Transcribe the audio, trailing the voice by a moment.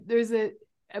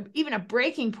even a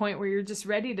breaking point where you're just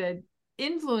ready to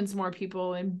influence more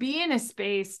people and be in a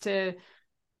space to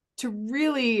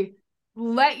really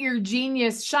let your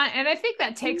genius shine. And I think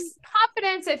that takes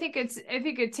confidence. I think it's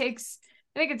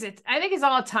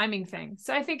all a timing thing.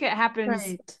 So I think it happens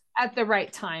Right. at the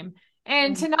right time,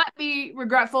 and to not be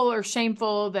regretful or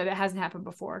shameful that it hasn't happened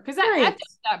before. Because I Right. felt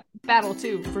that battle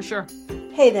too, for sure.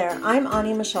 Hey there, I'm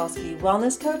Ani Michalski,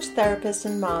 wellness coach, therapist,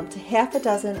 and mom to half a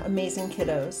dozen amazing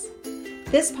kiddos.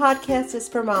 This podcast is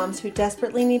for moms who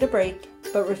desperately need a break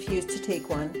but refuse to take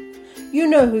one. You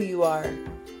know who you are.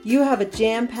 You have a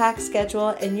jam-packed schedule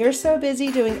and you're so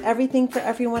busy doing everything for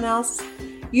everyone else,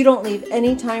 you don't leave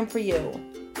any time for you.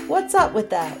 What's up with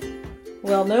that?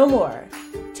 Well, no more.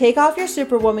 Take off your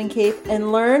Superwoman cape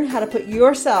and learn how to put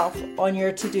yourself on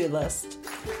your to-do list.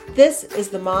 This is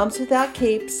the Moms Without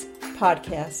Capes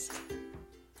podcast.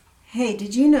 Hey,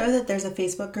 did you know that there's a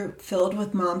Facebook group filled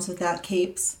with moms without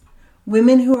capes?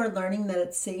 Women who are learning that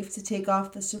it's safe to take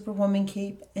off the Superwoman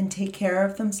cape and take care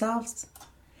of themselves?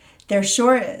 There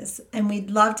sure is, and we'd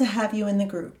love to have you in the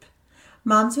group.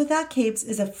 Moms Without Capes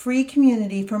is a free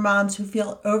community for moms who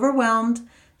feel overwhelmed,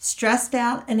 stressed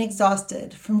out, and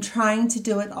exhausted from trying to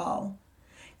do it all.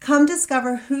 Come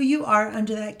discover who you are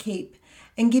under that cape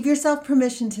and give yourself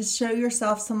permission to show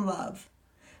yourself some love.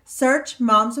 Search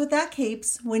Moms Without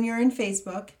Capes when you're in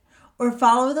Facebook or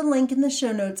follow the link in the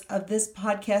show notes of this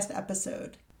podcast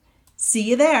episode. See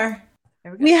you there.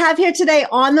 We have here today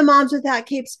on the Moms Without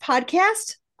Capes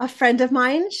podcast a friend of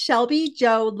mine, Shelby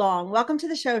Jo Long. Welcome to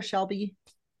the show, Shelby.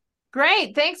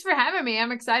 Great. Thanks for having me.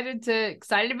 I'm excited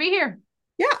to be here.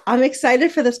 Yeah, I'm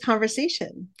excited for this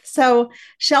conversation. So,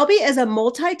 Shelby is a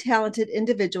multi-talented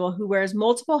individual who wears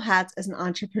multiple hats as an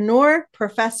entrepreneur,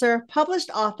 professor,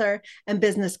 published author, and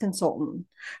business consultant.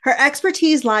 Her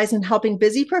expertise lies in helping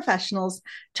busy professionals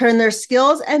turn their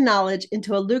skills and knowledge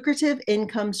into a lucrative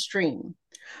income stream.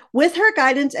 With her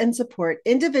guidance and support,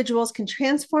 individuals can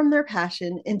transform their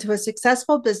passion into a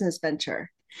successful business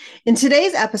venture. In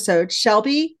today's episode,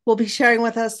 Shelby will be sharing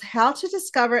with us how to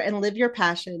discover and live your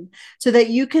passion so that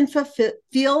you can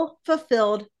feel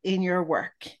fulfilled in your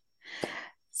work.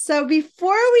 So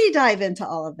before we dive into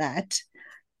all of that,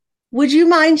 would you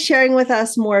mind sharing with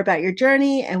us more about your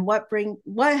journey and what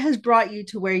has brought you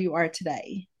to where you are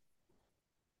today?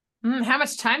 How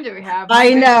much time do we have?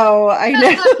 I know. I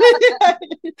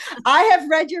have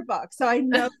read your book, so I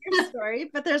know your story,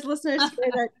 but there's listeners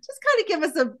here that just kind of give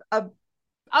us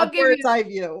I'll a give bird's you eye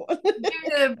view.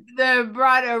 the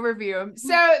broad overview.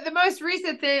 So the most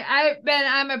recent thing,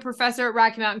 I'm a professor at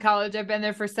Rocky Mountain College. I've been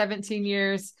there for 17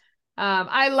 years.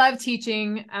 I love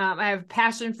teaching. I have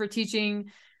passion for teaching.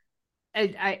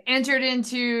 I entered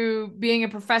into being a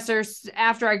professor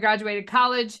after I graduated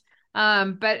college.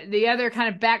 But the other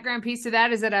kind of background piece to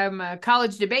that is that I'm a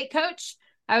college debate coach.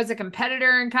 I was a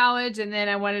competitor in college, and then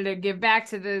I wanted to give back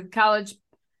to the college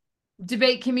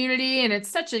debate community. And it's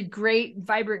such a great,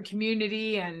 vibrant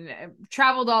community, and I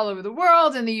traveled all over the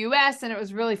world in the US, and it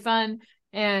was really fun.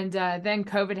 And then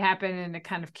COVID happened and it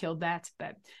kind of killed that.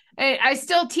 But I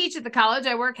still teach at the college.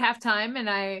 I work half time,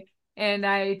 and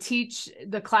I teach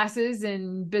the classes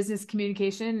in business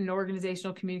communication and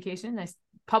organizational communication.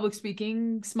 Public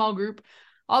speaking, small group,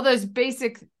 all those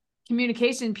basic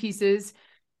communication pieces.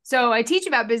 So I teach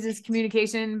about business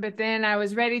communication, but then I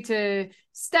was ready to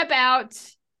step out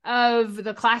of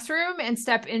the classroom and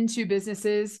step into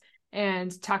businesses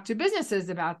and talk to businesses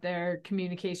about their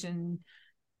communication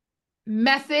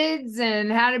methods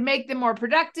and how to make them more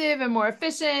productive and more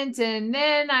efficient. And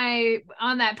then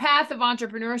on that path of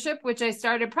entrepreneurship, which I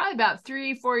started probably about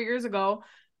 3-4 years ago,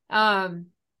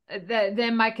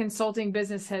 then my consulting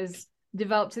business has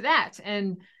developed to that.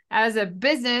 And as a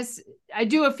business, I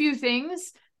do a few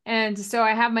things. And so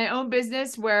I have my own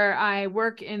business where I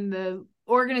work in the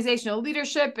organizational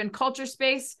leadership and culture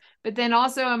space. But then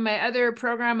also in my other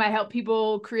program, I help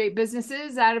people create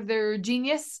businesses out of their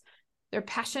genius, their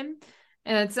passion.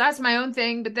 And so that's my own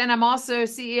thing. But then I'm also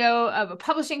CEO of a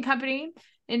publishing company,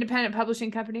 independent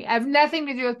publishing company. I have nothing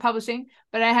to do with publishing,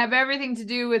 but I have everything to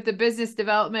do with the business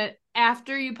development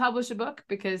after you publish a book,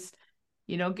 because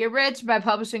you don't get rich by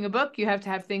publishing a book. You have to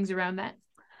have things around that.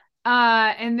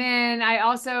 And then I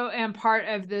also am part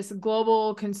of this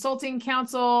global consulting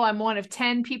council. I'm one of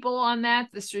 10 people on that,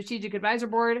 the strategic advisor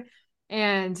board,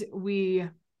 and we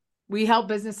help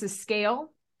businesses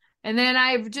scale. And then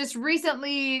I've just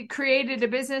recently created a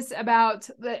business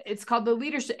it's called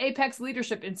the Apex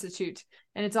Leadership Institute.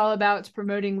 And it's all about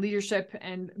promoting leadership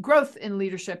and growth in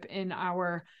leadership in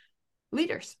our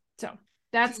leaders. So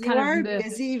that's you are kind of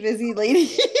busy lady.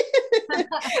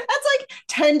 That's like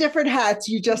 10 different hats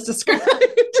you just described.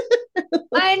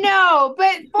 I know,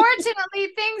 but fortunately,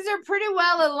 things are pretty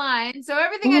well aligned. So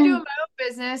everything I do in my Mm, own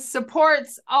business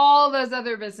supports all those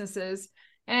other businesses.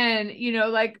 And,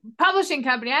 like publishing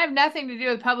company, I have nothing to do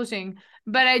with publishing,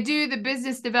 but I do the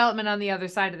business development on the other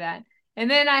side of that. And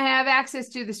then I have access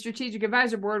to the strategic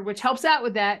advisor board, which helps out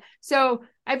with that. So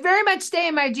I very much stay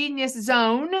in my genius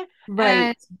zone right.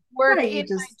 and work Right. in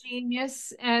You my just,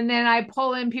 genius. And then I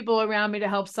pull in people around me to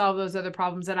help solve those other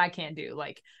problems that I can't do,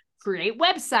 like create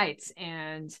websites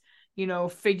and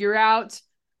figure out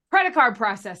credit card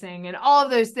processing and all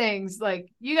of those things. Like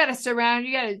you got to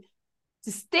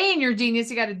stay in your genius,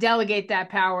 you got to delegate that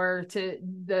power to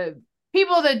the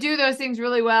people that do those things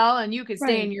really well, and you can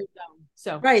stay in right. your zone.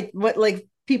 So Right. What, like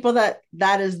people that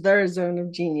is their zone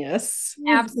of genius.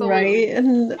 absolutely, Right.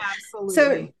 And so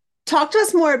absolutely. talk to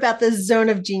us more about the zone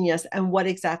of genius and what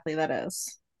exactly that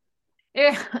is.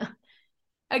 Yeah.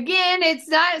 Again, it's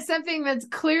not something that's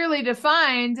clearly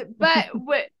defined, but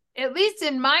what, at least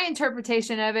in my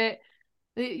interpretation of it,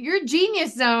 your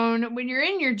genius zone, when you're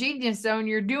in your genius zone,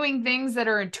 you're doing things that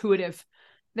are intuitive,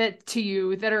 that to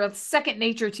you, that are second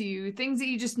nature to you, things that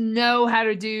you just know how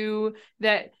to do,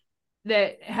 that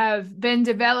have been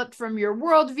developed from your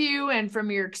worldview and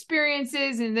from your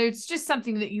experiences, and it's just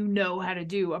something that you know how to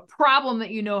do, a problem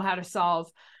that you know how to solve.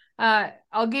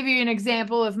 I'll give you an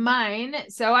example of mine.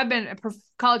 So I've been a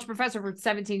college professor for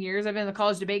 17 years. I've been in the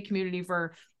college debate community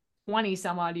for 20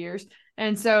 some odd years.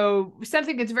 And so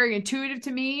something that's very intuitive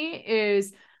to me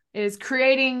is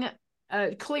creating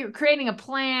a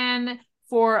plan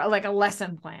for like a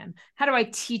lesson plan. How do I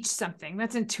teach something?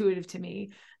 That's intuitive to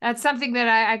me. That's something that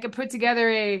I could put together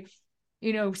a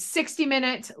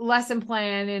 60-minute lesson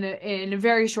plan in a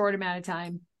very short amount of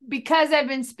time, because I've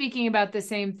been speaking about the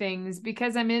same things,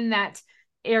 because I'm in that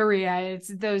area.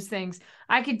 It's those things.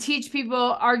 I could teach people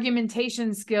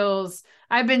argumentation skills.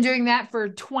 I've been doing that for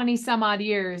 20 some odd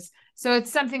years. So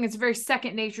it's something that's very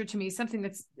second nature to me, something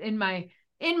that's in my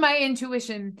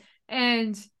intuition.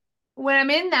 And when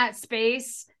I'm in that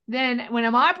space, then when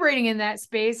I'm operating in that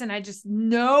space and I just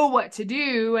know what to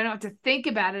do, I don't have to think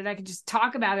about it. I can just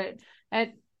talk about it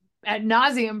at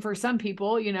nauseum for some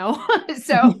people,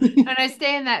 so, and I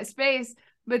stay in that space.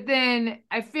 But then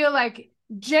I feel like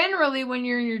generally when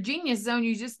you're in your genius zone,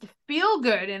 you just feel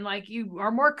good, and like you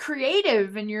are more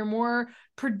creative and you're more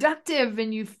productive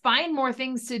and you find more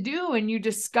things to do and you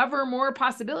discover more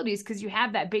possibilities because you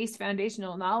have that base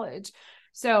foundational knowledge.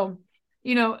 So,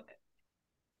 you know,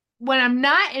 when I'm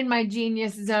not in my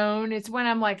genius zone, it's when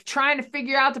I'm like trying to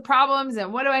figure out the problems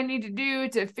and what do I need to do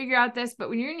to figure out this. But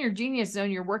when you're in your genius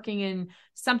zone, you're working in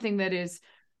something that is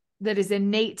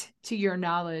innate to your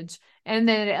knowledge, and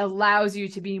then it allows you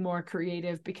to be more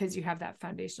creative because you have that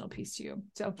foundational piece to you.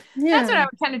 So that's what I Yeah.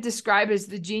 would kind of describe as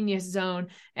the genius zone.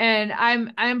 And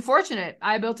I'm fortunate.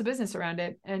 I built a business around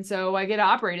it, and so I get to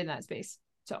operate in that space.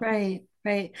 So Right.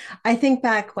 Right. I think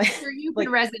back when sure you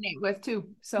can like resonate with too.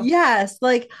 So yes,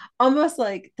 like almost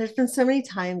like there's been so many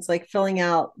times like filling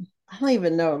out, I don't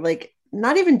even know, like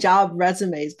not even job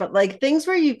resumes, but like things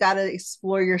where you've got to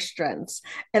explore your strengths.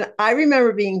 And I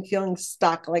remember feeling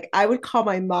stuck. Like I would call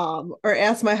my mom or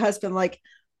ask my husband, like,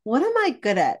 what am I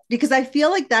good at? Because I feel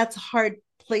like that's a hard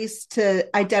place to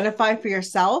identify for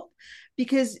yourself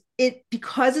because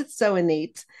it's so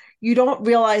innate, you don't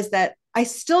realize that I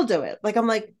still do it. Like I'm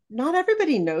like, not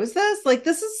everybody knows this. Like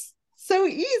this is so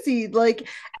easy. Like,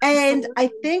 and I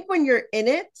absolutely. think when you're in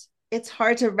it, it's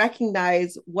hard to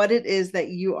recognize what it is that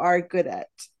you are good at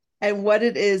and what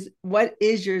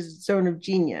is your zone of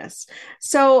genius.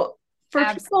 So for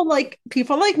Absolutely.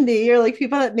 people like me or like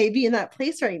people that may be in that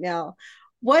place right now,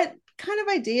 what kind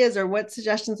of ideas or what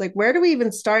suggestions, like where do we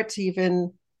even start to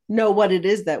even know what it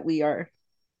is that we are,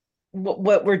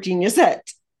 what we're genius at?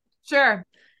 Sure.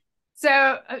 So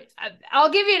I'll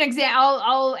give you an example.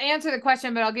 I'll answer the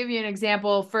question, but I'll give you an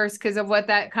example first because of what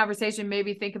that conversation made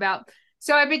me think about.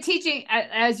 So I've been teaching,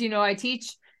 as you know, I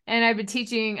teach, and I've been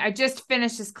teaching. I just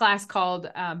finished this class called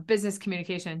Business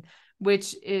Communication,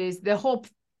 which is the whole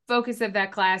focus of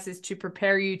that class is to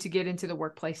prepare you to get into the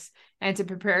workplace and to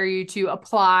prepare you to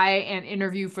apply and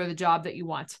interview for the job that you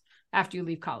want after you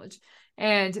leave college.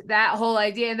 And that whole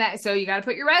idea, and that, so you got to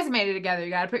put your resume together, you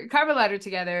got to put your cover letter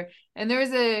together, and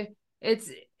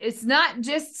it's not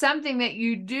just something that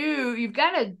you do. You've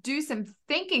got to do some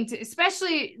thinking to,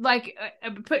 especially like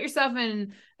put yourself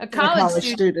in a I'm a college college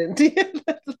student, student.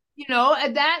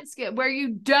 at that skill where you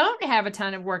don't have a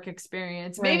ton of work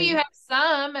experience. Maybe you Right.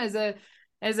 have some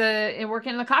in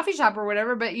working in a coffee shop or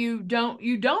whatever, but you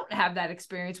don't have that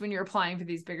experience when you're applying for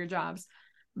these bigger jobs.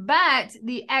 But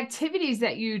the activities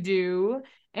that you do,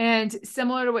 and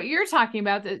similar to what you're talking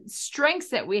about, the strengths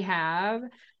that we have,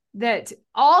 that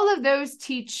all of those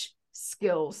teach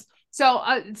skills.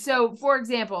 So for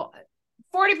example,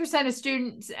 40% of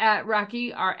students at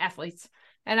Rocky are athletes.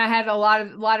 And I had a lot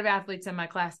of athletes in my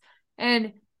class.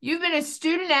 And you've been a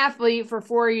student athlete for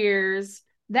 4 years.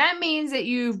 That means that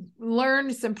you've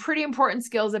learned some pretty important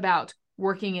skills about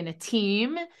working in a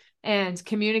team and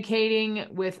communicating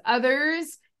with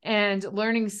others, and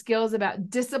learning skills about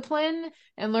discipline,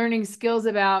 and learning skills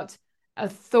about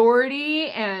authority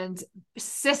and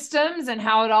systems and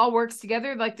how it all works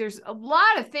together. Like, there's a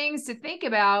lot of things to think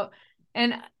about.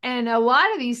 And a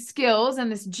lot of these skills and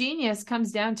this genius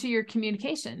comes down to your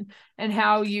communication and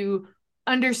how you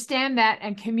understand that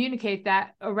and communicate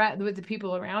that around with the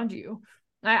people around you.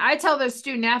 I tell those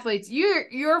student athletes,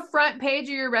 your front page of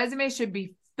your resume should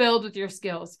be filled with your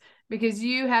skills, because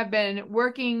you have been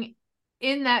working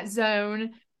in that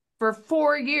zone for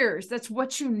 4 years. That's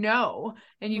what you know,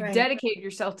 and you dedicate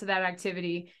yourself to that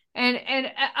activity.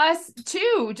 And us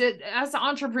too, us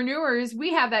entrepreneurs,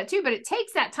 we have that too, but it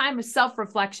takes that time of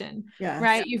self-reflection,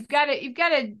 right? You've got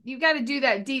to do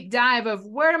that deep dive of,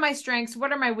 where are my strengths?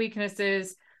 What are my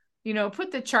weaknesses?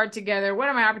 Put the chart together. What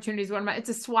are my opportunities? It's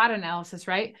a SWOT analysis,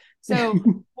 right? So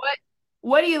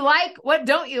what do you like? What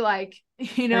don't you like?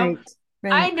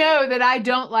 Right. I know that I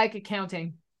don't like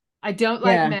accounting. I don't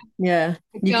like math. Yeah.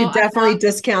 You could definitely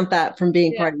discount that from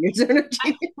being part of your zone of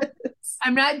genius.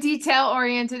 I'm not detail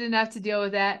oriented enough to deal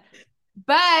with that,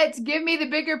 but give me the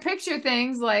bigger picture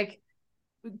things like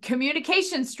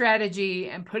communication strategy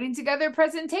and putting together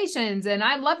presentations. And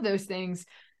I love those things.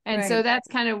 And so that's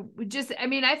kind of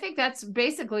I think that's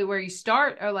basically where you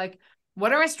start, or like,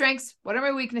 what are my strengths? What are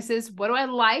my weaknesses? What do I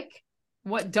like?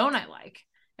 What don't I like?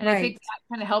 And I think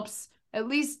that kind of helps, at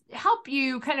least help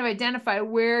you kind of identify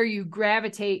where you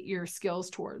gravitate your skills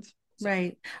towards.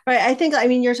 Right. I think,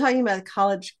 you're talking about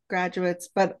college graduates,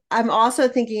 but I'm also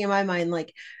thinking in my mind,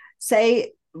 like,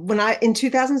 say in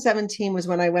 2017 was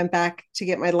when I went back to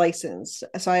get my license.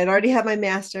 So I had already had my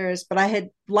master's, but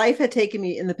life had taken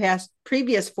me in the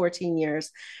previous 14 years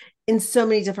in so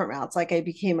many different routes. Like, I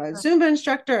became a Zumba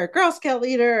instructor, a Girl Scout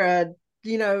leader,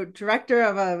 director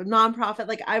of a nonprofit.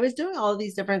 Like, I was doing all of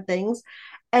these different things.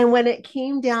 And when it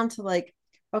came down to like,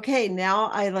 okay,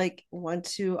 now I want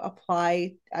to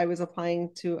apply. I was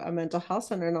applying to a mental health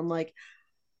center, and I'm like,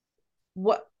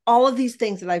 what, all of these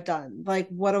things that I've done, like,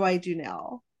 what do I do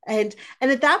now? And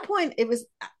at that point,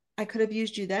 I could have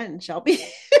used you then, Shelby.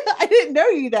 I didn't know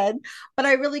you then, but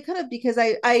I really could have, because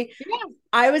I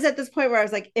was at this point where I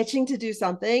was like itching to do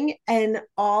something, and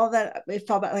all that it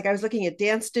felt like I was looking at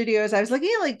dance studios. I was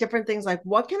looking at like different things, like,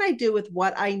 what can I do with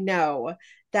what I know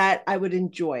that I would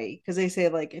enjoy? Because they say,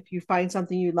 like, if you find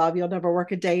something you love, you'll never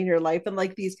work a day in your life, and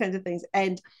like these kinds of things.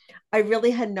 And I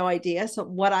really had no idea. So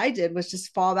what I did was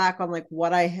just fall back on like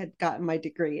what I had gotten my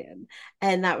degree in,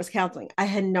 and that was counseling. I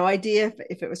had no idea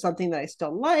if it was something that I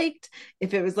still liked,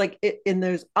 if it was like in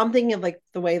those, I'm thinking of like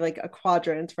the way, like a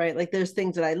quadrant, right? Like, there's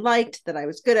things that I liked, that I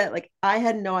was good at. Like, I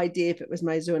had no idea if it was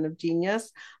my zone of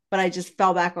genius, but I just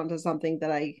fell back onto something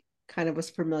that I kind of was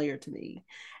familiar to me,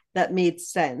 that made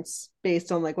sense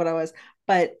based on like what I was.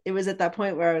 But it was at that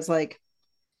point where I was like,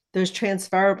 there's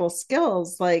transferable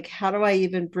skills. Like, how do I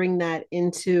even bring that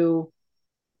into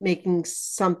making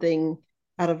something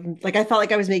out of, like, I felt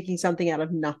like I was making something out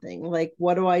of nothing. Like,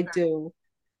 what do I do?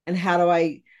 And how do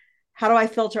I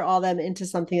filter all them into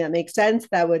something that makes sense,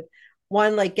 that would,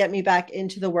 one, like, get me back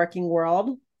into the working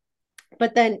world.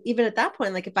 But then even at that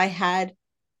point, like, if I had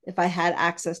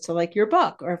access to like your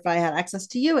book, or if I had access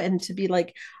to you, and to be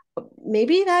like,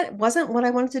 maybe that wasn't what I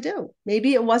wanted to do.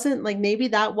 Maybe it wasn't, like, maybe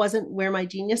that wasn't where my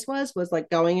genius was like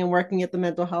going and working at the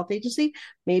mental health agency.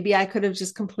 Maybe I could have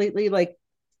just completely like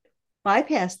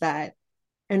bypassed that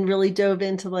and really dove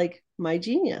into like my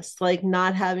genius, like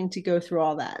not having to go through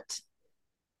all that.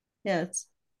 Yeah.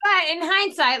 But in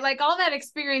hindsight, like, all that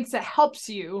experience that helps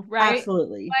you, right?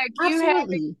 Absolutely.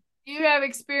 Like, you have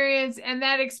experience, and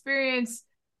that experience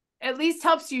at least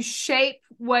helps you shape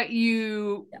what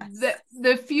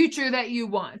the future that you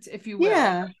want, if you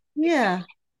will. Yeah.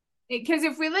 Because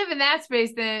if we live in that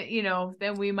space, then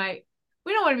then we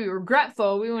don't want to be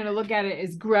regretful. We want to look at it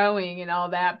as growing and all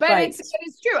that. But it's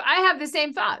true. I have the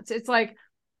same thoughts. It's like,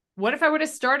 what if I would have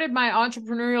started my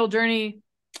entrepreneurial journey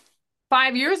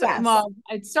 5 years ago? Well,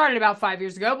 it started about 5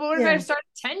 years ago, but what if I started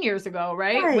 10 years ago,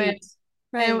 right?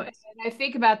 And I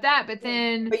think about that,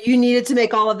 but you needed to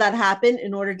make all of that happen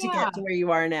in order to get to where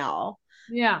you are now.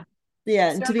 Yeah.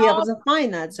 And to be able to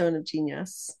find that zone of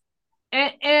genius.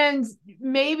 And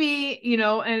maybe,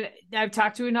 and I've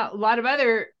talked to a lot of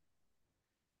other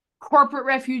corporate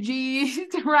refugees,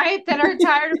 right, that are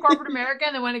tired of corporate America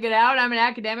and they want to get out. I'm an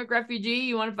academic refugee.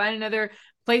 You want to find another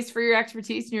place for your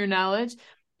expertise and your knowledge.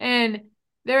 And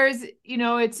there's,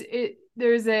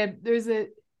 there's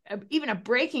even a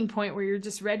breaking point where you're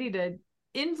just ready to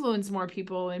influence more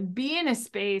people and be in a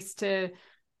space to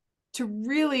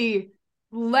really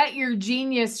let your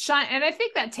genius shine. And I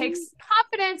think that takes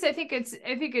confidence. I think it's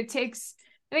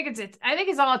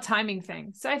all a timing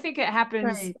thing. So I think it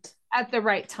happens at the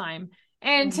right time,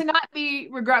 and to not be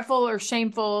regretful or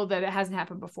shameful that it hasn't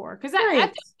happened before. Cause I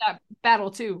think that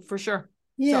battle too, for sure.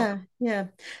 Yeah. So. Yeah.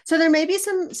 So there may be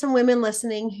some women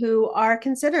listening who are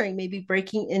considering maybe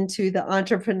breaking into the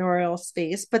entrepreneurial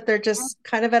space, but they're just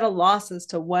kind of at a loss as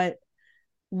to what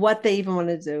they even want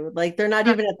to do. Like they're not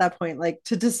even at that point, like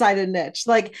to decide a niche,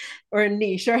 like, or a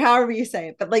niche, or however you say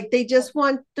it, but like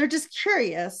they're just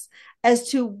curious as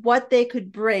to what they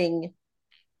could bring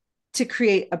to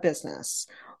create a business.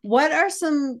 What are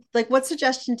what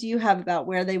suggestions do you have about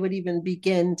where they would even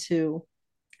begin to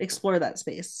explore that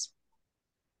space?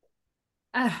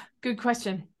 Good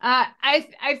question.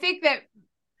 I think that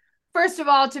first of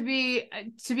all, to be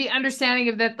understanding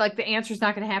of that, like the answer is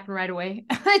not going to happen right away.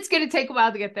 It's going to take a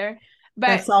while to get there. But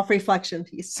that self-reflection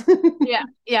piece.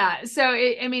 yeah. So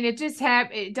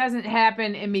it doesn't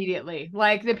happen immediately.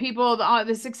 Like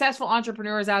the successful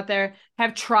entrepreneurs out there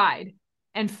have tried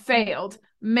and failed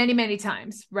many, many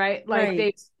times, right?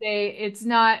 Like it's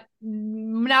not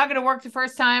going to work the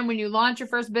first time when you launch your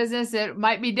first business. It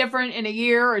might be different in a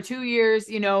year or 2 years.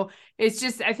 It's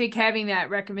just, I think, having that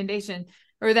recommendation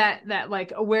or that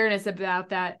like awareness about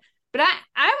that. But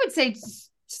I would say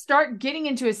start getting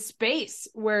into a space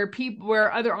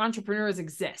where other entrepreneurs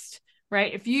exist,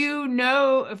 right? If you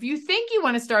think you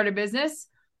want to start a business,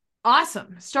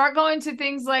 awesome. Start going to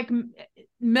things like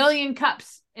Million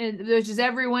Cups, which is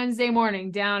every Wednesday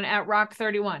morning down at Rock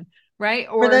 31, right?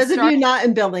 Or for those of you not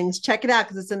in Billings, check it out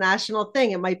because it's a national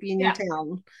thing. It might be in your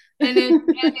town. And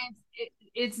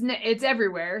it's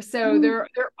everywhere. So there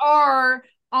are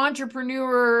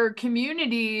entrepreneur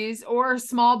communities or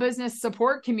small business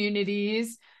support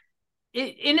communities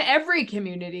in every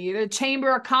community. The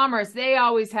Chamber of Commerce, they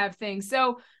always have things.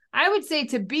 So I would say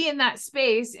to be in that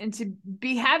space and to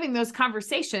be having those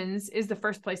conversations is the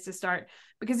first place to start.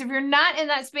 Because if you're not in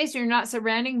that space, or you're not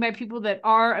surrounding by people that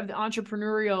are of the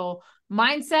entrepreneurial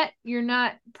mindset, you're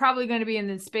not probably going to be in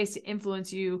the space to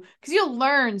influence you, because you'll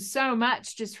learn so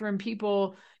much just from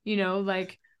people,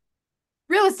 like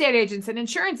real estate agents and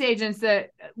insurance agents that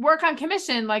work on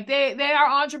commission. Like they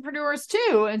are entrepreneurs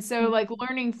too. And so like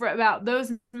learning about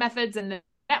those methods and the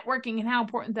networking and how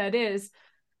important that is,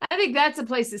 I think that's a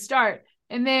place to start.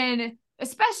 And then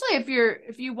especially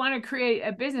if you want to create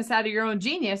a business out of your own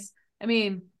genius, I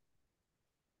mean,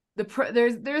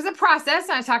 there's a process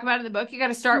I talk about in the book. You got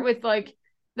to start with like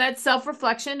that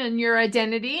self-reflection and your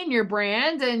identity and your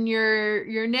brand and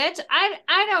your niche.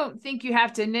 I don't think you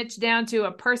have to niche down to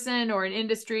a person or an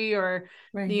industry or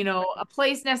a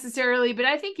place necessarily, but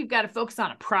I think you've got to focus on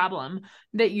a problem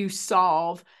that you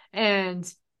solve and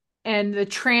the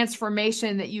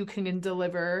transformation that you can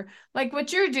deliver, like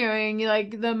what you're doing,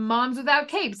 like the Moms Without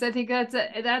Capes. I think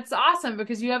that's awesome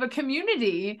because you have a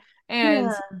community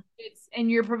and and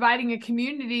you're providing a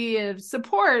community of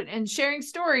support and sharing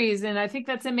stories. And I think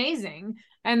that's amazing.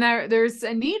 And there's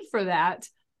a need for that.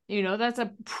 That's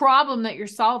a problem that you're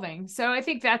solving. So I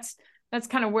think that's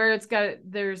kind of where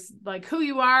there's like who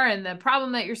you are and the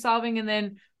problem that you're solving.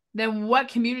 And then what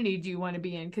community do you want to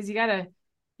be in? Because you gotta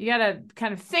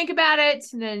kind of think about it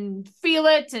and then feel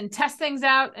it and test things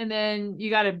out. And then you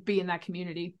got to be in that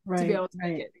community to be able to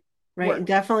make it. Right. And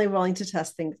definitely willing to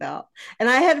test things out. And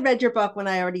I had read your book when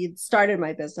I already had started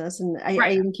my business, and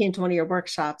I even came to one of your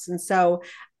workshops. And so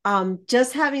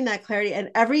just having that clarity,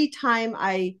 and every time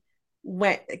I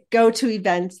go to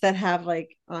events that have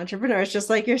like entrepreneurs, just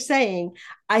like you're saying,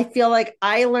 I feel like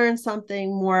I learned something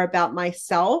more about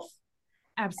myself.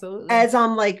 Absolutely. As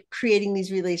I'm like creating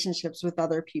these relationships with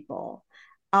other people.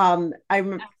 I'm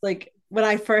like, when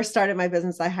I first started my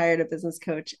business, I hired a business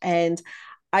coach, and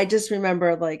I just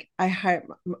remember like I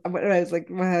was like,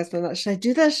 my husband, should I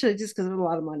do this? Should I just, because it was a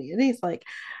lot of money? And he's like,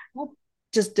 well,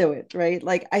 just do it. Right.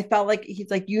 Like I felt like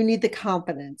he's like, you need the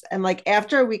confidence. And like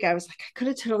after a week, I was like, I could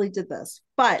have totally did this.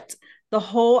 But the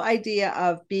whole idea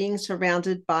of being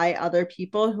surrounded by other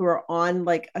people who are on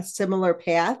like a similar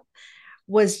path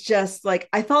was just like,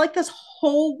 I felt like this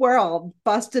whole world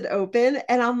busted open.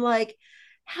 And I'm like,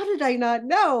 how did I not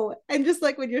know? And just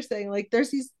like when you're saying, like,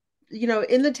 there's these,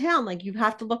 in the town, like you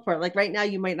have to look for it. Like right now,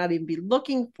 you might not even be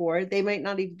looking for it. They might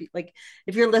not even be like,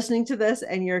 if you're listening to this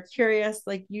and you're curious,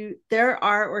 like there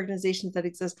are organizations that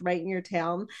exist right in your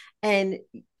town. And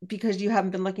because you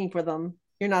haven't been looking for them,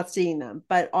 you're not seeing them,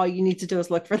 but all you need to do is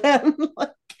look for them.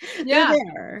 They're Yeah,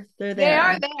 there. They're they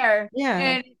are there. there.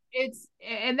 Yeah.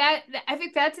 And that I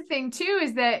think that's the thing too,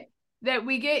 is that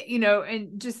we get,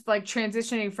 and just like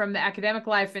transitioning from the academic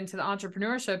life into the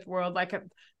entrepreneurship world, like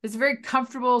it's a very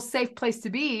comfortable, safe place to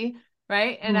be,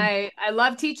 right? And I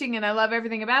love teaching and I love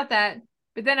everything about that.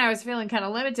 But then I was feeling kind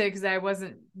of limited because I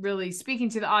wasn't really speaking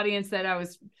to the audience that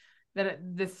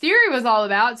the theory was all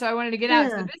about. So I wanted to get out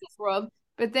to the business world.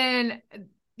 But then,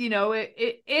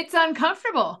 it's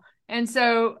uncomfortable. And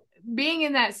so being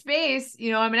in that space,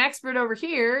 I'm an expert over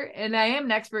here and I am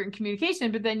an expert in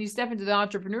communication, but then you step into the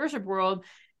entrepreneurship world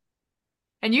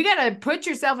and you got to put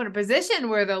yourself in a position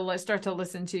where they'll start to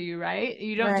listen to you, right?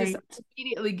 You don't just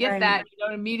immediately get that. You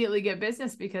don't immediately get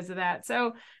business because of that.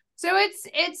 So it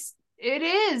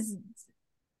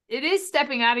is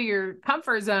stepping out of your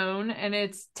comfort zone and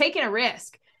it's taking a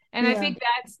risk. And I think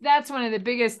that's one of the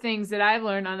biggest things that I've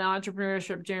learned on the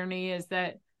entrepreneurship journey is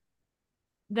that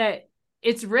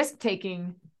it's risk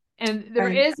taking and there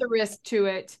is a risk to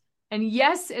it. And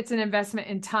yes, it's an investment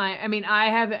in time. I mean, I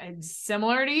have,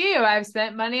 similar to you, I've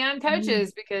spent money on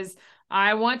coaches because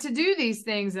I want to do these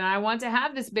things and I want to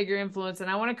have this bigger influence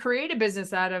and I want to create a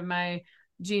business out of my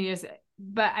genius,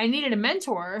 but I needed a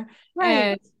mentor.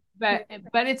 But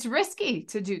it's risky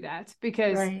to do that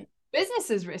because business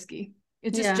is risky.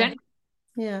 It's just genuine.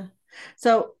 Yeah.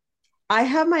 So I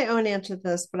have my own answer to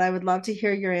this, but I would love to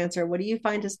hear your answer. What do you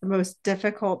find is the most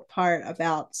difficult part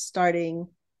about starting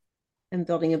and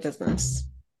building a business?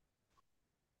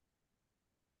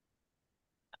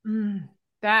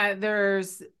 That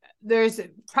there's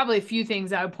probably a few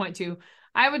things I would point to.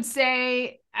 I would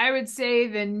say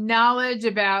the knowledge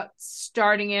about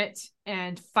starting it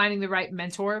and finding the right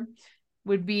mentor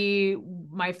would be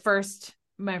my first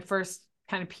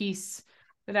kind of piece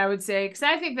that I would say, because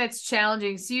I think that's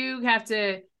challenging. So you have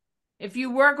to, if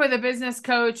you work with a business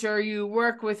coach or you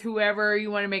work with whoever, you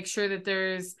want to make sure that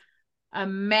there's a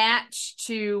match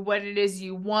to what it is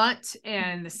you want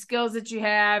and the skills that you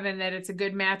have, and that it's a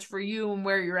good match for you and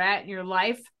where you're at in your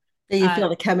life. That you feel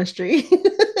the chemistry.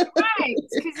 Right.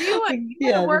 Because you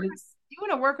want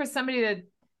to work with somebody that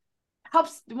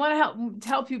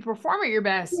help you perform at your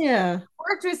best. Yeah.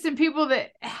 Worked with some people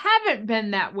that haven't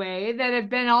been that way, that have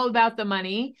been all about the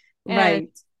money and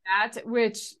that,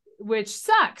 which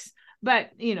sucks.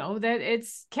 But that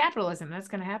it's capitalism. That's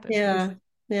going to happen. Yeah.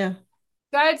 Yeah.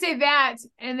 So I'd say that,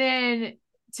 and then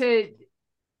to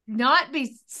not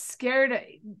be scared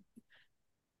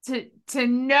to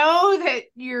know that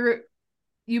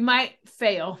you might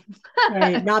fail.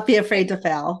 Right. Not be afraid to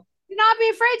fail. Not be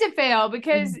afraid to fail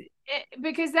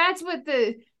because that's what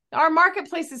our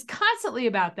marketplace is constantly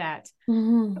about. That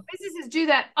businesses do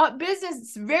that.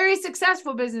 Very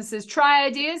successful businesses try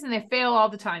ideas and they fail all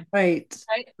the time. Right.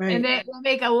 And they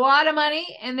make a lot of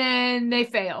money and then they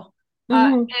fail.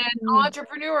 And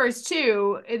entrepreneurs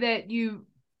too, that you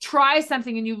try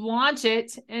something and you launch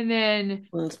it and then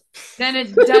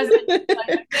it doesn't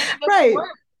right work,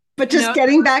 but just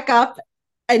getting back up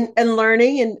and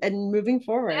learning and moving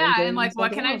forward and like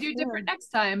what can I do different next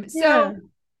time. So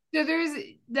there's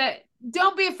that.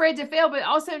 Don't be afraid to fail, but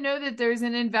also know that there's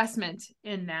an investment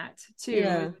in that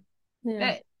too.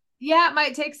 That it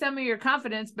might take some of your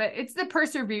confidence, but it's the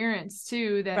perseverance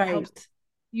too that helps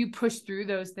you push through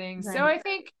those things. So I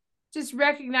think just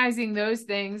recognizing those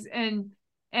things and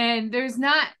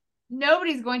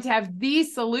nobody's going to have the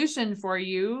solution for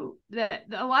you. That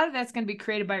a lot of that's going to be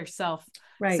created by yourself.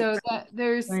 Right. So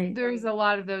there's a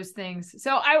lot of those things.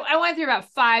 So I went through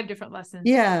about 5 different lessons.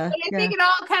 Yeah. But I think it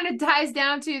all kind of ties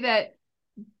down to that.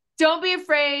 Don't be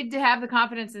afraid to have the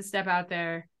confidence and step out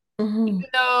there, even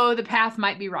though the path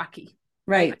might be rocky.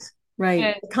 Right.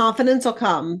 And confidence will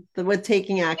come with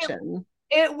taking action.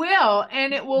 It will,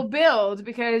 and it will build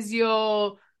because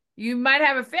you might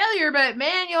have a failure, but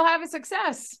man, you'll have a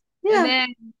success. Yeah.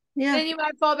 And then you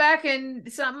might fall back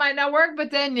and something might not work,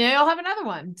 but then you'll have another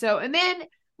one. So, and then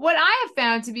what I have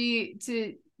found to be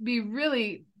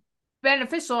really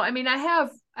beneficial. I mean, I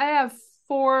have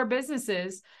 4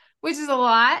 businesses, which is a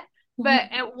lot, but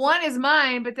one is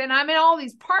mine, but then I'm in all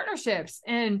these partnerships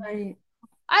and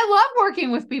I love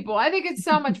working with people. I think it's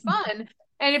so much fun.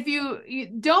 And if you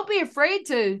don't be afraid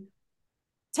to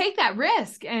take that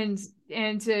risk and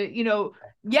to,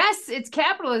 yes, it's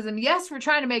capitalism. Yes, we're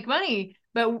trying to make money,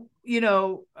 but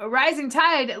a rising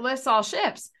tide lifts all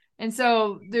ships. And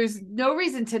so there's no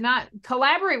reason to not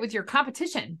collaborate with your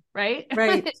competition, right?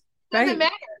 Right. It doesn't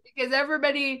matter because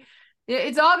everybody,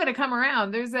 it's all going to come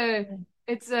around.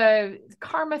 It's a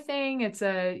karma thing.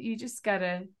 You just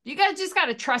gotta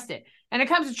trust it. And it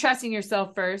comes to trusting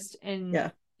yourself first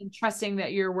and trusting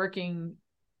that you're working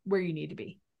where you need to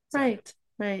be. So.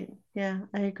 Right. Yeah,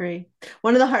 I agree.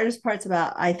 One of the hardest parts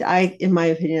about in my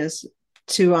opinion is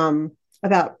to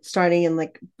about starting and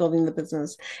like building the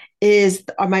business is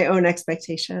are my own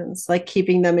expectations, like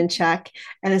keeping them in check.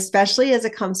 And especially as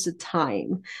it comes to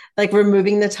time, like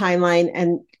removing the timeline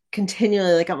and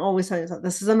continually, like I'm always telling myself,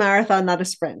 this is a marathon, not a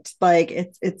sprint. Like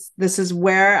it's this is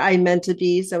where I'm meant to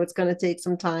be. So it's gonna take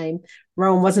some time.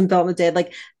 Rome wasn't built in a day.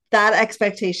 Like that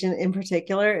expectation in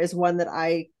particular is one that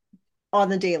I on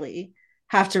the daily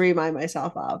have to remind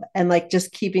myself of, and like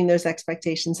just keeping those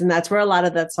expectations. And that's where a lot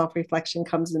of that self-reflection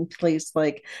comes in place.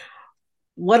 Like,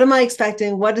 what am I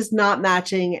expecting? What is not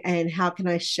matching? And how can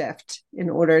I shift in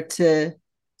order to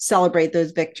celebrate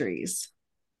those victories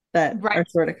that Right. are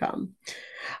sure to come?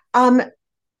 Um,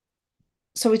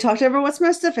 so we talked over what's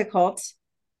most difficult,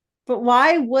 but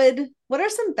what are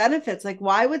some benefits? Like,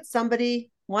 why would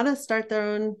somebody want to start their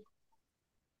own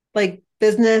like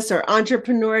business or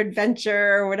entrepreneur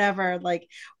adventure or whatever? Like,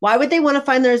 why would they want to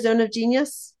find their zone of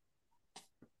genius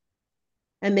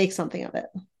and make something of it?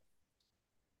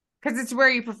 Because it's where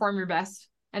you perform your best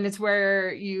and it's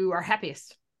where you are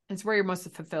happiest. It's where you're most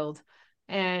fulfilled.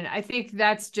 And I think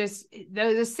that's just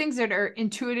those things that are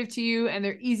intuitive to you and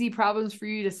they're easy problems for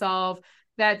you to solve.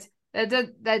 That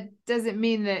doesn't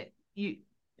mean that you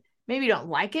maybe don't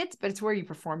like it, but it's where you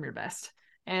perform your best.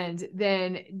 And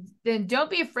then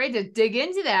don't be afraid to dig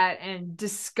into that and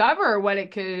discover what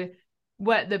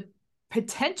the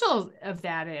potential of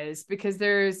that is, because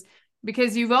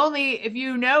you've only, if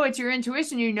you know it's your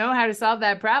intuition, you know how to solve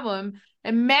that problem.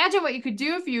 Imagine what you could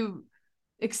do if you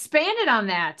expanded on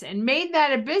that and made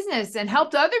that a business and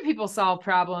helped other people solve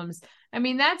problems. I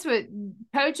mean, that's what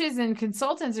coaches and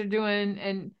consultants are doing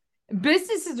and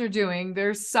businesses are doing.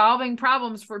 They're solving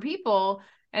problems for people.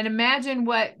 And imagine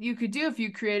what you could do if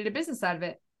you created a business out of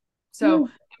it. So,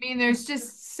 I mean, there's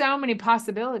just so many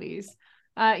possibilities.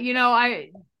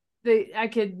 I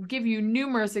could give you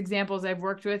numerous examples. I've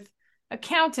worked with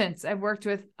accountants, I've worked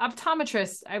with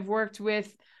optometrists, I've worked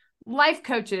with life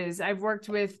coaches, I've worked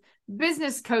with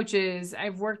business coaches,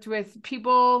 I've worked with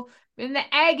people in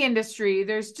the ag industry.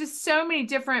 There's just so many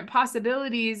different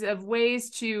possibilities of ways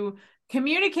to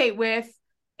communicate with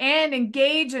and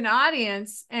engage an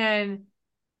audience. And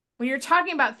when you're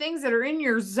talking about things that are in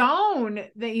your zone,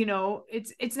 that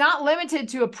it's not limited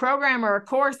to a program or a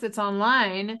course that's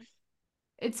online.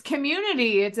 It's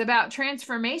community. It's about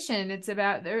transformation. It's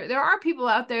about there are people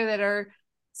out there that are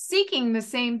seeking the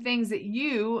same things that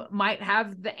you might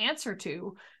have the answer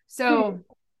to. So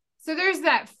there's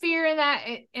that fear in that,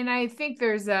 and I think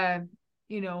there's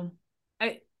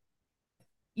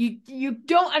you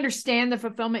don't understand the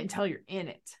fulfillment until you're in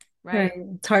it, right?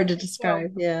 It's hard to So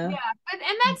describe. Yeah. yeah,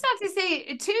 and that's not to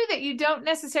say too that you don't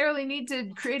necessarily need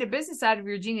to create a business out of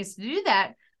your genius to do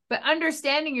that, but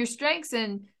understanding your strengths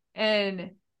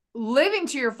and living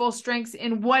to your full strengths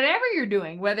in whatever you're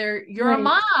doing, whether you're a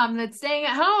mom that's staying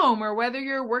at home or whether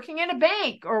you're working in a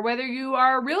bank or whether you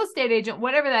are a real estate agent,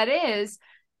 whatever that is,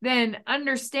 then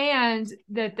understand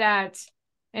that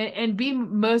and be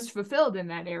most fulfilled in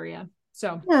that area.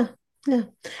 So Yeah. Yeah.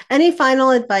 Any final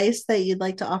advice that you'd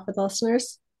like to offer the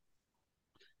listeners?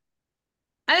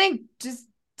 I think just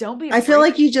don't be I feel afraid.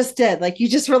 like you just did. Like you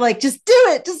just were like, just do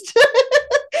it. Just do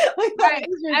it. Like that Right.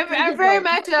 was your big I'm very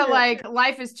advice. much a like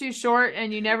life is too short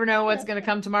and you never know what's going to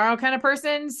come tomorrow kind of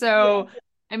person. So, Yeah.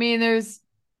 I mean, there's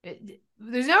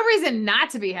no reason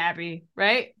not to be happy,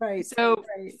 right? Right. So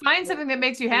Right. find Yeah. something that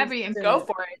makes you Just happy and do go it.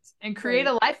 for it and create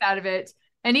Right. a life out of it.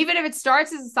 And even if it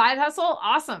starts as a side hustle,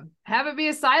 awesome. Have it be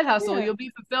a side hustle. Yeah. You'll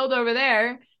be fulfilled over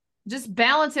there. Just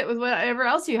balance it with whatever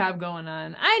else you have going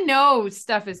on. I know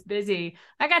stuff is busy.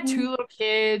 I got Mm. 2 little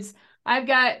kids. I've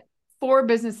got 4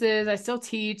 businesses. I still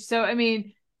teach. So, I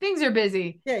mean, things are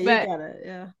busy, Yeah, you but got it.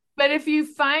 Yeah. if you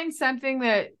find something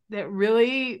that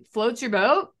really floats your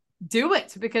boat, do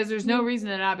it because there's no reason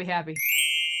to not be happy.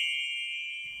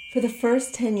 For the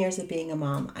first 10 years of being a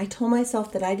mom, I told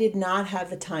myself that I did not have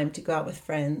the time to go out with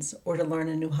friends or to learn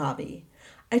a new hobby.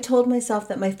 I told myself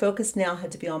that my focus now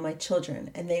had to be on my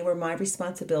children and they were my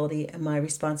responsibility and my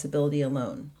responsibility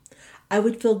alone. I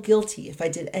would feel guilty if I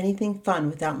did anything fun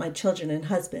without my children and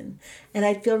husband, and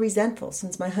I'd feel resentful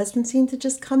since my husband seemed to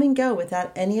just come and go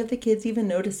without any of the kids even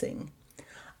noticing.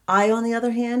 I, on the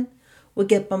other hand, would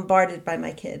get bombarded by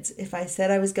my kids if I said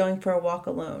I was going for a walk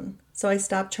alone, so I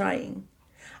stopped trying.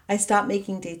 I stopped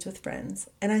making dates with friends,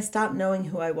 and I stopped knowing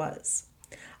who I was.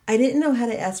 I didn't know how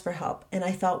to ask for help, and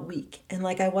I felt weak and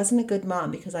like I wasn't a good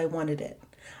mom because I wanted it.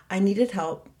 I needed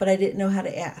help, but I didn't know how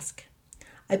to ask.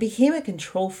 I became a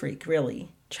control freak,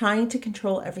 really, trying to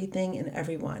control everything and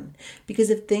everyone, because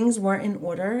if things weren't in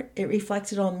order, it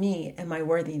reflected on me and my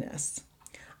worthiness.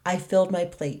 I filled my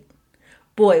plate.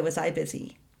 Boy, was I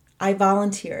busy. I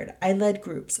volunteered. I led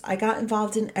groups. I got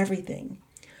involved in everything.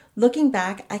 Looking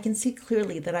back, I can see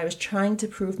clearly that I was trying to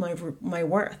prove my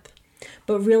worth.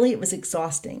 But really, it was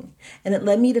exhausting, and it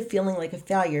led me to feeling like a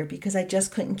failure because I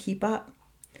just couldn't keep up.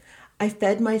 I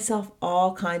fed myself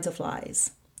all kinds of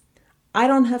lies. I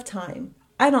don't have time.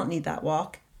 I don't need that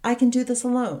walk. I can do this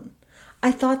alone.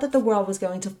 I thought that the world was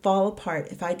going to fall apart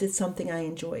if I did something I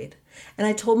enjoyed. And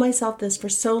I told myself this for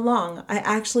so long, I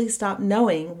actually stopped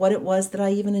knowing what it was that I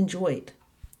even enjoyed.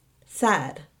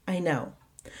 Sad, I know.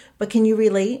 But can you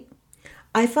relate?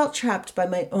 I felt trapped by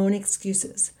my own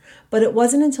excuses, but it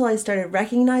wasn't until I started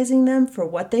recognizing them for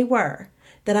what they were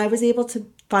that I was able to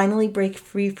finally break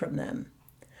free from them.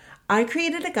 I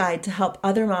created a guide to help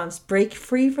other moms break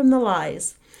free from the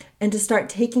lies and to start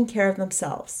taking care of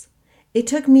themselves. It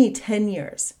took me 10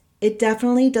 years. It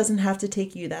definitely doesn't have to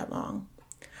take you that long.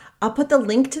 I'll put the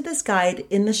link to this guide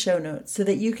in the show notes so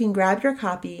that you can grab your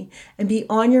copy and be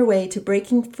on your way to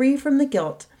breaking free from the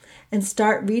guilt and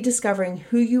start rediscovering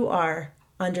who you are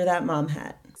under that mom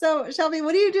hat. So, Shelby,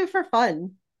 what do you do for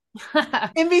fun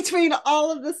in between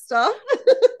all of this stuff?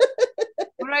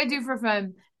 What do I do for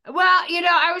fun? Well,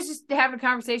 I was just having a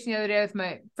conversation the other day with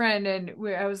my friend, and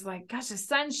I was like, gosh, the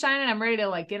sun's shining. I'm ready to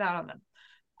like get out on the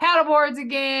paddle boards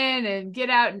again and get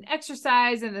out and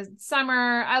exercise in the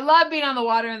summer. I love being on the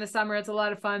water in the summer. It's a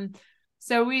lot of fun.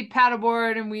 So we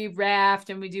paddleboard and we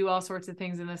raft and we do all sorts of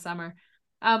things in the summer.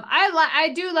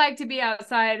 I do like to be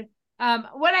outside.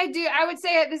 What I do, I would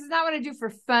say this is not what I do for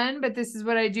fun, but this is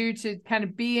what I do to kind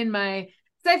of be in my,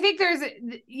 so I think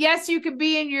yes, you could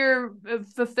be in your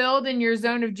fulfilled in your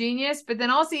zone of genius, but then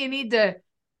also you need to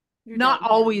not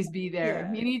always be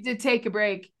there. Yeah. You need to take a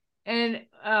break. And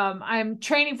I'm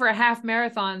training for a half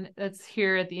marathon that's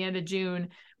here at the end of June,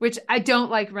 which I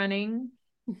don't like running.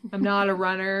 I'm not a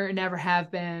runner, never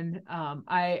have been.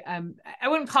 I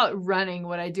wouldn't call it running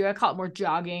what I do. I call it more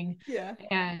jogging. Yeah.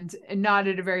 And not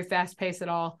at a very fast pace at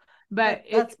all. But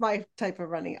that's my type of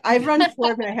running. I've run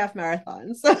 4.5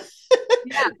 marathons. So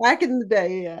yeah. Back in the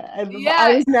day, yeah.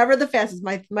 I was never the fastest.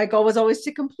 My goal was always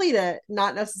to complete it,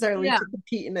 not necessarily to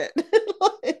compete in it.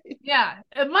 Yeah,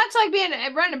 much like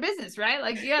running a business, right?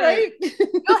 Like you'll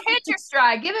hit your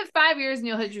stride. Give it 5 years and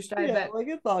you'll hit your stride. Yeah, like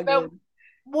it's all good.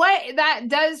 What that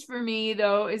does for me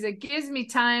though is it gives me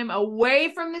time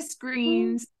away from the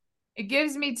screens. It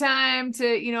gives me time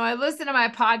to, I listen to my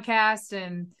podcast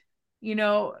and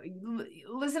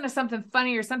listen to something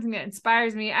funny or something that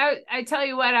inspires me. I tell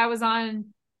you what, I was on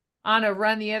a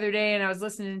run the other day and I was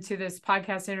listening to this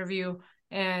podcast interview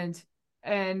and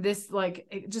this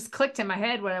it just clicked in my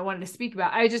head what I wanted to speak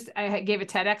about. I gave a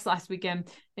TEDx last weekend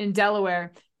in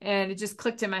Delaware and it just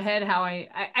clicked in my head how I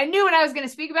knew what I was going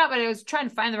to speak about, but I was trying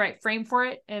to find the right frame for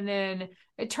it. And then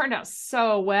it turned out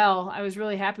so well. I was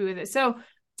really happy with it. So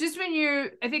just I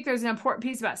think there's an important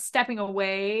piece about stepping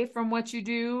away from what you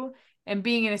do and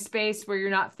being in a space where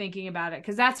you're not thinking about it.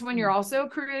 Cause that's when you're also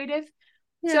creative.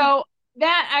 Yeah. So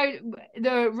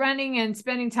the running and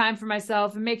spending time for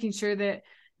myself and making sure that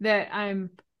I'm,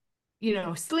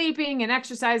 sleeping and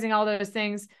exercising, all those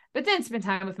things, but then spend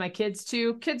time with my kids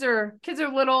too. Kids are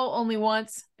little only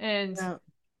once and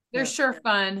they're sure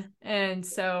fun. And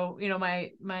so,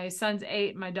 my son's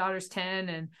 8, my daughter's 10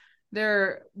 and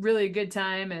they're really a good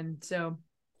time. And so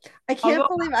I can't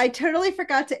believe I totally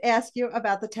forgot to ask you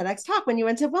about the TEDx talk when you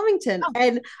went to Wilmington.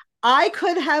 And I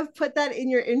could have put that in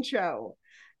your intro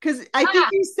because I think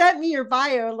you sent me your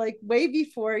bio way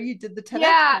before you did the TEDx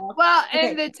talk. Well,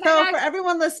 and the TEDx... So for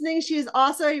everyone listening, she is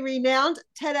also a renowned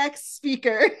TEDx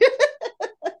speaker.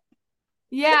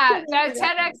 Yeah, that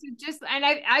TEDx and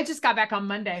I just got back on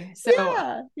Monday. So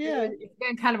it's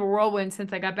been kind of a whirlwind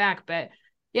since I got back. But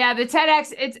yeah, the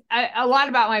TEDx, it's a lot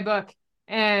about my book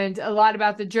and a lot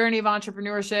about the journey of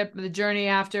entrepreneurship, the journey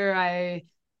after I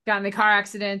got in the car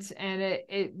accident. And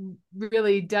it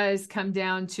really does come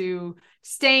down to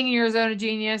staying in your zone of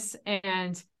genius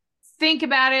and think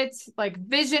about it,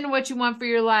 vision what you want for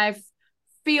your life.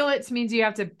 Feel it means you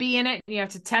have to be in it. You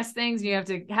have to test things. And you have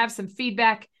to have some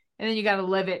feedback. And then you got to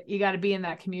live it. You got to be in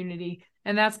that community.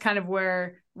 And that's kind of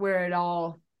where it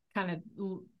all kind of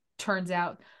turns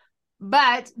out.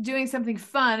 But doing something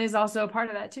fun is also a part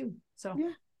of that too. So,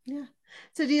 yeah.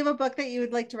 So do you have a book that you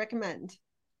would like to recommend?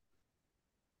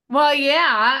 Well,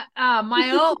 yeah,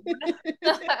 my own.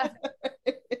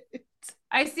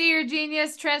 I See Your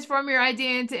Genius, Transform Your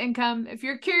Idea into Income. If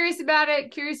you're curious about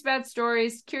it, curious about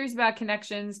stories, curious about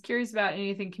connections, curious about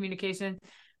anything communication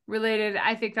related,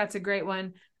 I think that's a great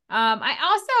one. I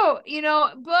also,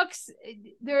 books,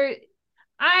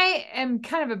 I am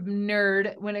kind of a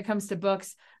nerd when it comes to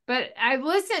books, but I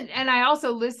listened, and I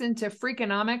also listened to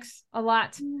Freakonomics a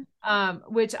lot,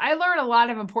 which I learned a lot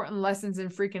of important lessons in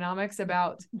Freakonomics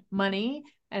about money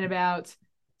and about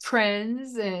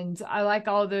trends. And I like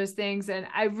all of those things. And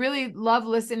I really love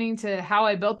listening to How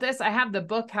I Built This. I have the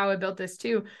book, How I Built This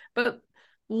too, but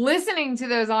listening to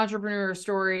those entrepreneur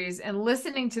stories and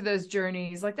listening to those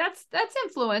journeys, like that's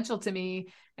influential to me.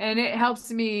 And it helps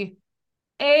me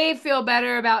A, feel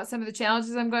better about some of the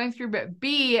challenges I'm going through, but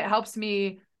B, it helps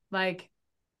me like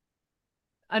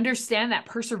understand that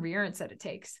perseverance that it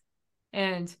takes,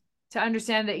 and to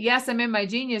understand that, yes, I'm in my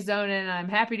genius zone and I'm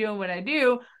happy doing what I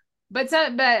do, but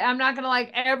I'm not going to like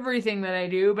everything that I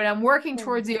do, but I'm working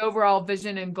towards the overall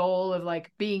vision and goal of like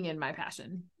being in my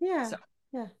passion. Yeah. So.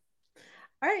 Yeah.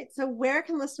 All right. So where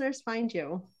can listeners find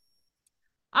you?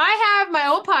 I have my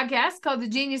own podcast called the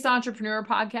Genius Entrepreneur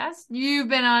Podcast. You've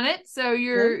been on it, so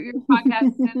your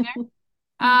podcast is in there.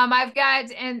 I've got,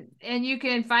 and you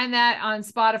can find that on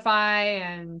Spotify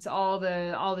and all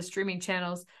the streaming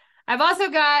channels. I've also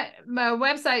got my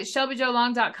website,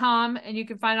 shelbyjolong.com, and you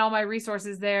can find all my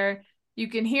resources there. You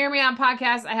can hear me on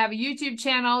podcasts. I have a YouTube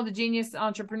channel, The Genius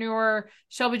Entrepreneur.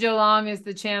 Shelby Jo Long is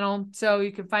the channel, so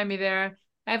you can find me there.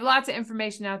 I have lots of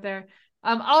information out there.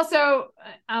 Also,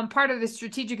 I'm part of the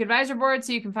Strategic Advisor Board,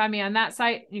 so you can find me on that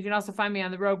site. You can also find me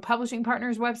on the Rogue Publishing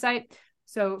Partners website.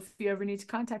 So if you ever need to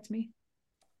contact me.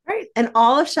 Right. And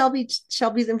all of Shelby's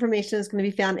information is going to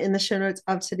be found in the show notes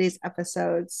of today's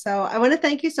episode. So I want to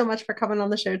thank you so much for coming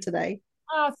on the show today.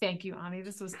 Oh, thank you, Ani.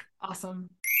 This was awesome.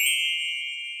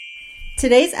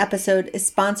 Today's episode is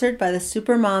sponsored by the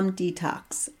Supermom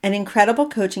Detox, an incredible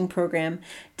coaching program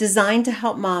designed to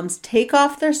help moms take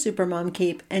off their supermom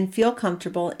cape and feel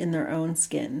comfortable in their own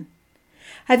skin.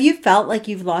 Have you felt like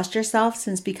you've lost yourself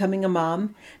since becoming a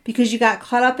mom because you got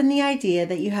caught up in the idea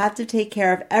that you have to take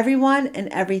care of everyone and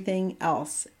everything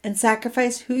else and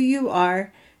sacrifice who you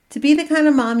are to be the kind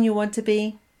of mom you want to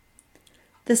be?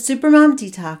 The Supermom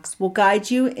Detox will guide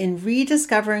you in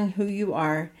rediscovering who you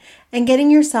are and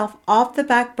getting yourself off the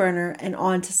back burner and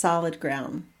onto solid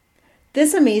ground.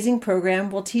 This amazing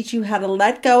program will teach you how to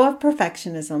let go of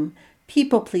perfectionism,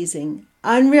 people-pleasing,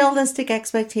 unrealistic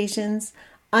expectations,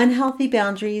 unhealthy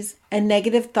boundaries, and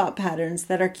negative thought patterns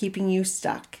that are keeping you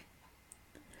stuck.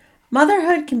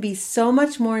 Motherhood can be so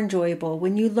much more enjoyable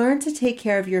when you learn to take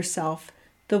care of yourself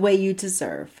the way you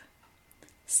deserve.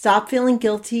 Stop feeling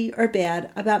guilty or bad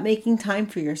about making time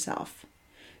for yourself.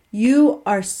 You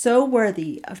are so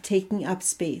worthy of taking up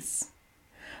space.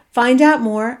 Find out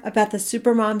more about the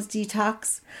Supermoms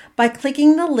Detox by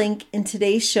clicking the link in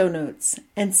today's show notes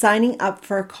and signing up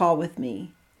for a call with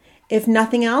me. If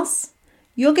nothing else,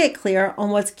 you'll get clear on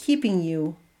what's keeping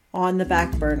you on the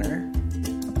back burner.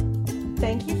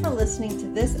 Thank you for listening to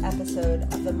this episode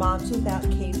of the Moms Without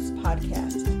Capes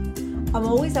podcast. I'm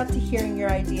always up to hearing your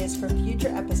ideas for future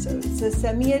episodes, so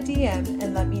send me a DM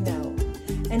and let me know.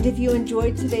 And if you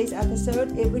enjoyed today's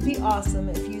episode, it would be awesome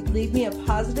if you'd leave me a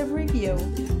positive review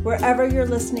wherever you're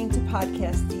listening to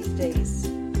podcasts these days.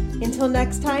 Until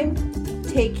next time,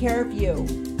 take care of you.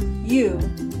 You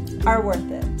are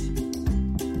worth it.